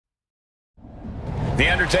The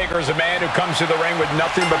Undertaker is a man who comes to the ring with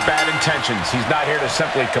nothing but bad intentions. He's not here to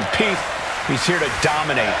simply compete. He's here to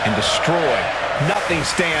dominate and destroy. Nothing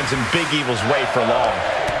stands in Big Evil's way for long.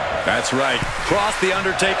 That's right. Cross the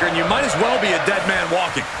Undertaker and you might as well be a dead man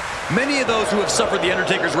walking. Many of those who have suffered the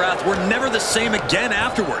Undertaker's wrath were never the same again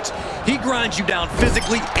afterwards. He grinds you down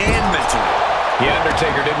physically and mentally. The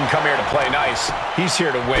Undertaker didn't come here to play nice. He's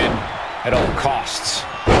here to win at all costs.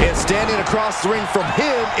 And standing across the ring from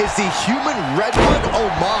him is the human redwood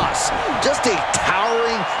Omos. Just a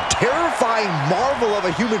towering, terrifying marvel of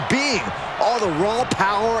a human being. All the raw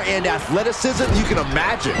power and athleticism you can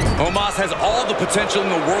imagine. Omos has all the potential in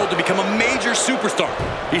the world to become a major superstar.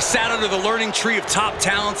 He sat under the learning tree of top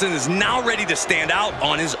talents and is now ready to stand out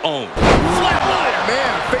on his own. Flatliner,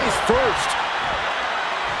 man, face first.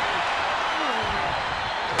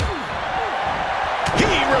 He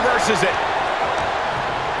reverses it.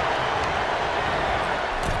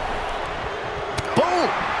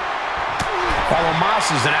 While Omos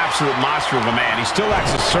is an absolute monster of a man, he still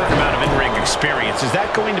lacks a certain amount of in-ring experience. Is that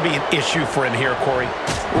going to be an issue for him here, Corey?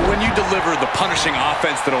 Well, when you deliver the punishing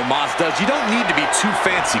offense that Omos does, you don't need to be too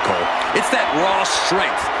fancy, Cole. It's that raw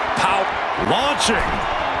strength, power. Launching.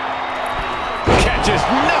 Catches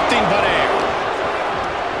nothing but air.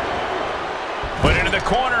 Put into the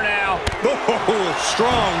corner now. Oh,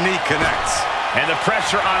 strong knee connects. And the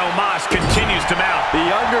pressure on Omos continues to mount. The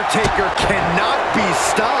Undertaker cannot be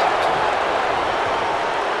stopped.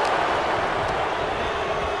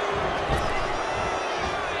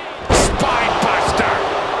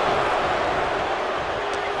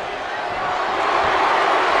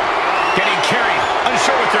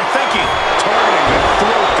 Unsure what they're thinking. Turning the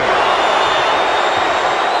throat there.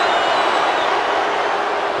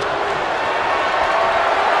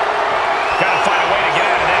 Gotta find a way to get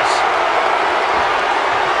out of this.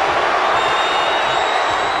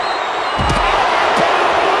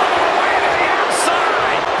 Way to the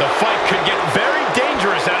outside. The fight could get very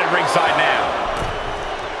dangerous out at ringside now.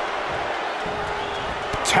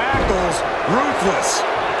 Tackles ruthless.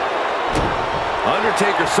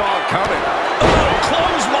 Undertaker saw it coming. Oh,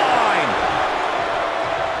 clothesline!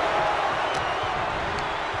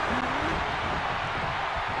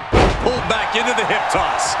 Pulled back into the hip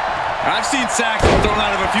toss. I've seen Saxon thrown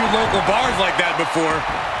out of a few local bars like that before.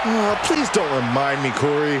 Please don't remind me,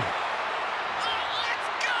 Corey.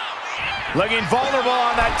 Looking vulnerable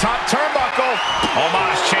on that top turnbuckle.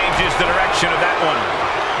 Omos changes the direction of that one.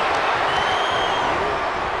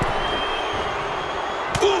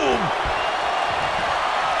 Boom!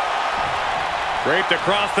 Draped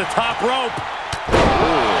across the top rope.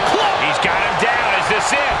 He's got him down. Is this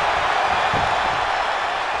it?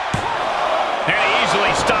 And he easily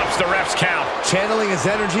stops the ref's count. Channeling his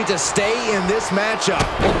energy to stay in this matchup.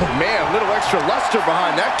 Oh, man, a little extra luster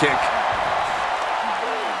behind that kick.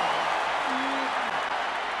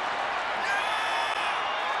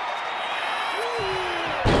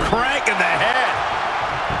 Crank in the head.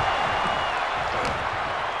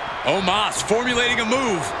 Omos formulating a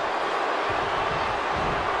move.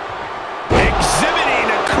 Exhibiting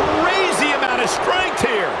a crazy amount of strength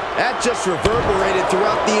here. That just reverberated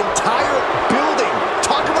throughout the entire building.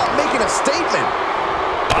 Talk about making a statement.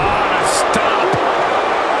 On a stop.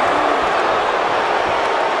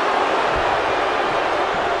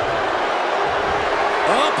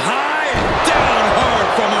 Up high and down hard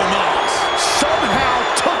from Omos. Somehow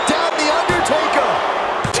took down the Undertaker.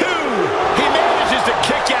 2. He manages to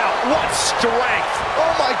kick out. What strength.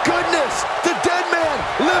 Oh my goodness. The dead man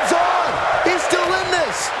lives on. He's still in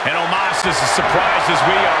this. And Omos is as surprised as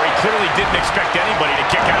we are. He clearly didn't expect anybody to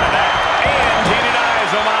kick out of that. And he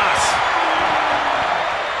denies Omos.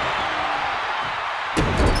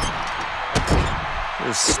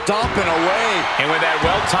 Stomping away. And with that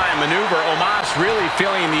well-timed maneuver, Omos really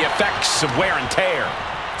feeling the effects of wear and tear.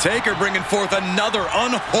 Taker bringing forth another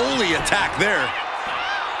unholy attack there.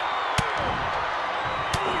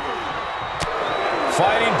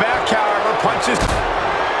 Fighting back, however, punches.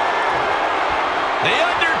 The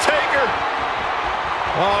Undertaker.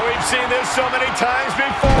 Oh, we've seen this so many times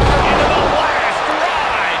before. Into the last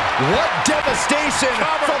ride. What devastation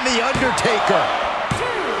from the Undertaker.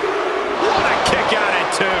 What a kick out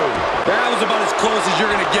at 2. That was about as close as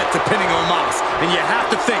you're going to get to pinning Omos. And you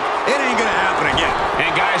have to think, it ain't going to happen again.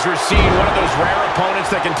 And guys, we're seeing one of those rare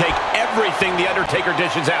opponents that can take everything the Undertaker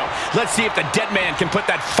dishes out. Let's see if the dead man can put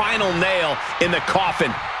that final nail in the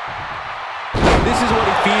coffin. This is what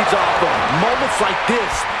he feeds off of. Moments like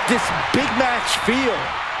this big match feel.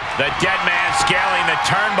 The dead man scaling the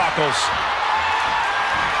turnbuckles.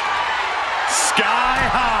 Sky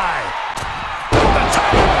high. The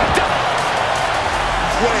top.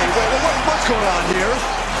 Wait, what's going on here.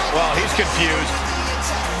 Well, he's confused.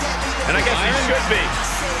 And I guess he should be.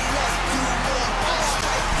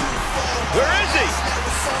 Where is he?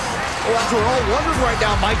 Well, that's what we're all wondering right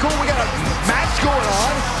now, Michael. We got a match going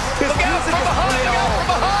on. His Look out from behind! Look out from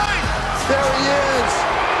behind! There he is.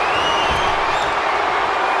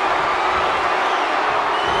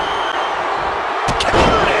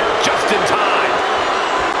 Countered it just in time.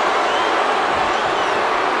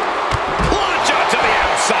 Plancha to the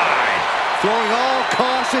outside. Throwing all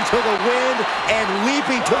caution to the wind and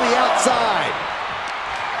leaping to the outside.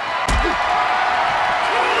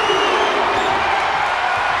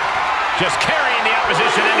 Just carrying the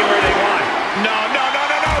opposition anywhere they want. No.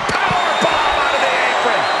 Power bomb out of the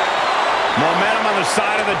apron. Momentum on the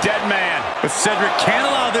side of the dead man. But Cedric can't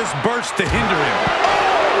allow this burst to hinder him.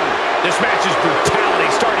 Oh! This match's brutality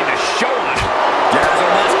starting to show on it. Yeah,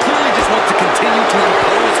 Omos clearly just wants to continue to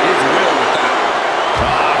impose his will with that.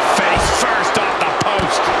 Face first off the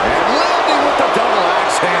post. And landing with the double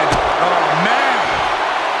axe handle. Oh, man.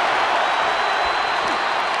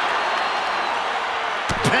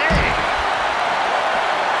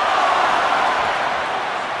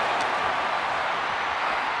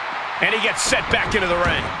 And he gets set back into the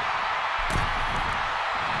ring.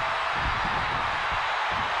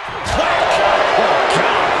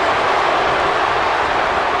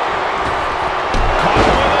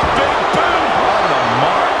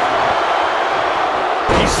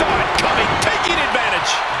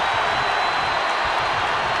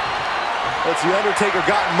 What's the Undertaker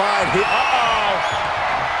got in mind here?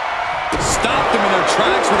 Stopped them in their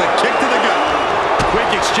tracks with a kick to the gut. Quick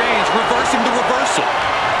exchange, reversing the reversal.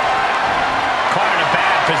 Caught in a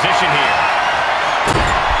bad position here.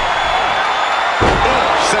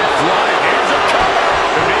 Sent flying. Here's a cover.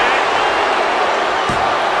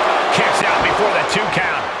 Kicks out before the 2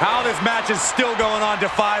 count. How this match is still going on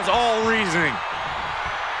defies all reasoning.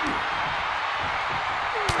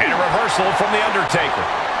 And a reversal from the Undertaker.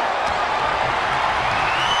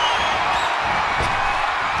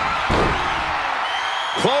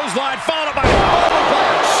 Clothesline followed by he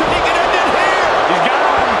can end it here. He's got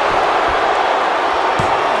him.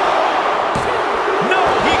 No,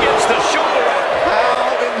 he gets the shoulder up.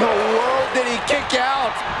 How in the world did he kick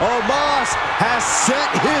out? Omos has set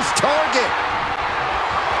his target.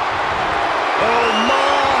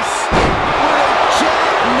 Omos with a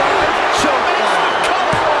jackknife chokehold.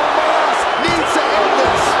 Omos needs to end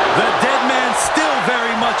this. The dead man still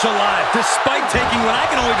very much alive, despite taking what I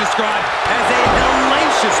can only describe as a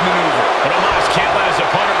hellacious maneuver. But Omos can't let his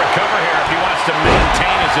opponent recover here if he wants to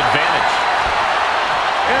maintain his advantage.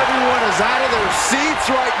 Everyone is out of their seats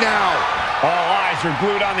right now. All eyes are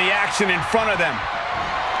glued on the action in front of them.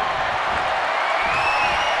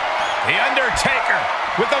 The Undertaker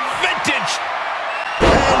with the vintage.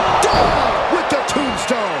 And down with the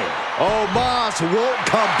tombstone. Omos won't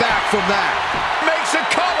come back from that. Makes a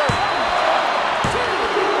cover.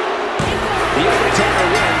 The Undertaker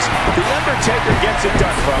wins. The Undertaker gets it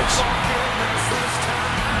done, folks.